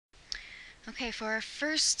Okay, for our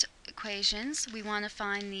first equations, we want to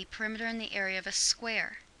find the perimeter and the area of a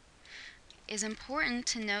square. It is important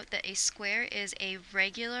to note that a square is a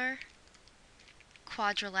regular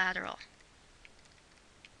quadrilateral.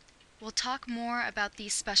 We'll talk more about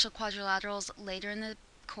these special quadrilaterals later in the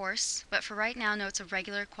course, but for right now, know it's a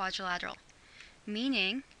regular quadrilateral,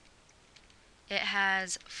 meaning it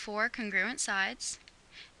has 4 congruent sides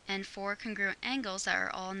and 4 congruent angles that are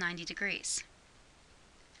all 90 degrees.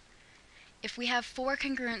 If we have 4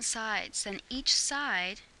 congruent sides, then each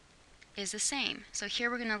side is the same. So here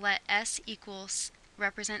we're going to let S equals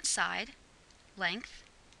represent side length.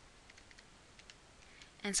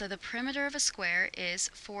 And so the perimeter of a square is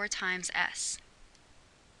 4 times S,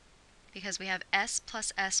 because we have S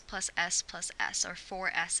plus S plus S plus S, or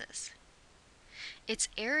 4 S's. Its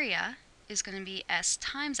area is going to be S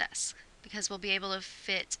times S, because we'll be able to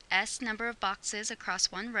fit S number of boxes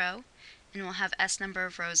across one row, and we'll have S number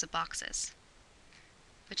of rows of boxes,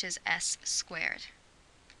 which is S squared.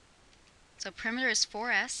 So perimeter is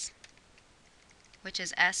 4S, which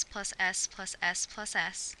is S plus S plus S plus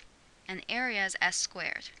S, and area is S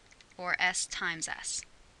squared, or S times S.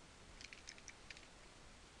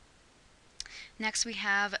 Next we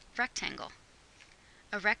have rectangle.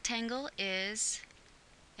 A rectangle is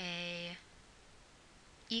a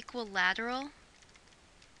equilateral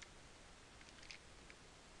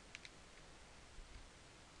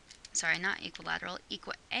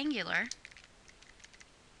equiangular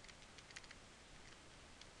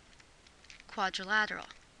quadrilateral.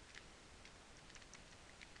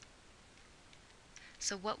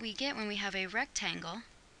 So what we get when we have a rectangle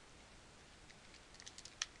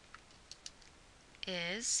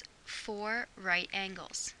is 4 right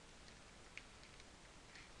angles,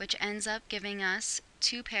 which ends up giving us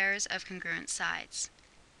 2 pairs of congruent sides,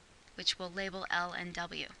 which we'll label L and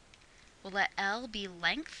W. We'll let L be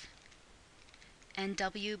length and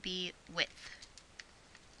W be width.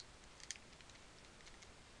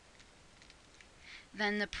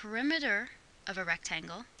 Then the perimeter of a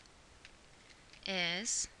rectangle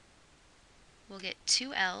is, we'll get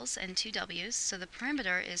 2 L's and 2 W's, so the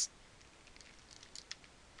perimeter is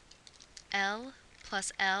L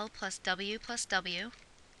plus W plus W,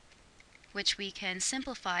 which we can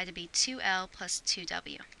simplify to be 2L plus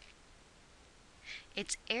 2W.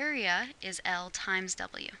 Its area is L times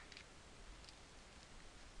W.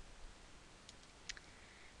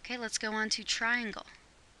 Okay, let's go on to triangle.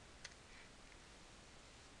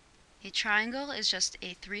 A triangle is just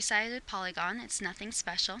a 3-sided polygon. It's nothing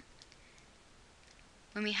special.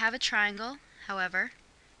 When we have a triangle, however,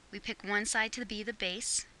 we pick one side to be the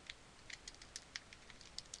base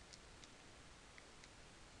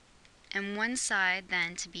and one side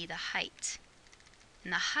then to be the height.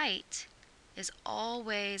 And the height is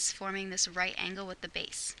always forming this right angle with the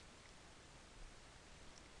base.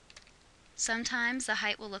 Sometimes the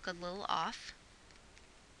height will look a little off,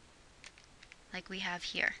 like we have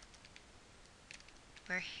here,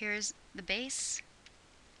 where here's the base,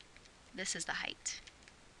 this is the height.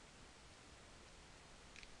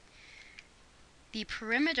 The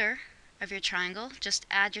perimeter of your triangle, just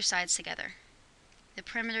add your sides together. The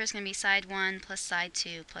perimeter is going to be side 1 plus side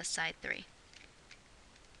 2 plus side 3.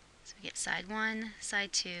 So we get side 1,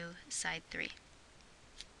 side 2, side 3.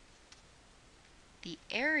 The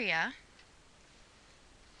area,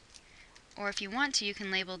 or if you want to, you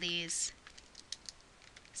can label these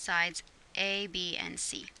sides A, B, and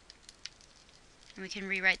C. And we can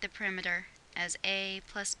rewrite the perimeter as A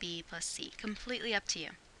plus B plus C. Completely up to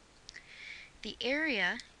you. The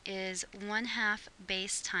area is 1/2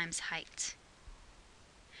 base times height.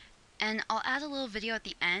 And I'll add a little video at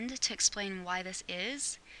the end to explain why this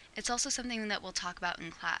is. It's also something that we'll talk about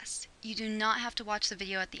in class. You do not have to watch the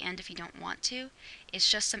video at the end if you don't want to. It's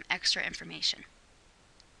just some extra information.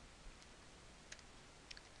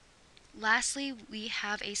 Lastly, we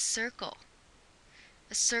have a circle.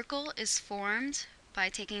 A circle is formed by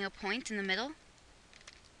taking a point in the middle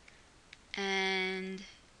and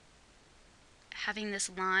having this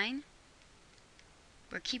line.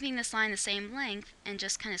 We're keeping this line the same length and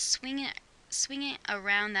just kind of swinging it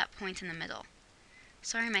around that point in the middle.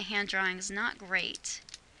 Sorry, my hand drawing is not great,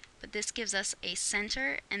 but this gives us a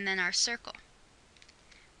center and then our circle.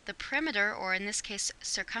 The perimeter, or in this case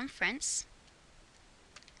circumference,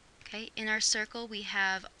 okay, in our circle we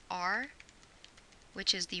have R,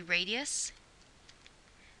 which is the radius.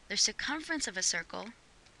 The circumference of a circle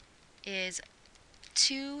is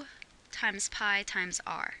 2 times pi times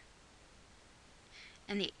r.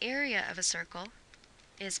 And the area of a circle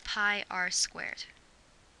is pi r squared.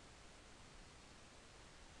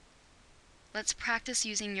 Let's practice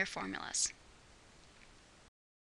using your formulas.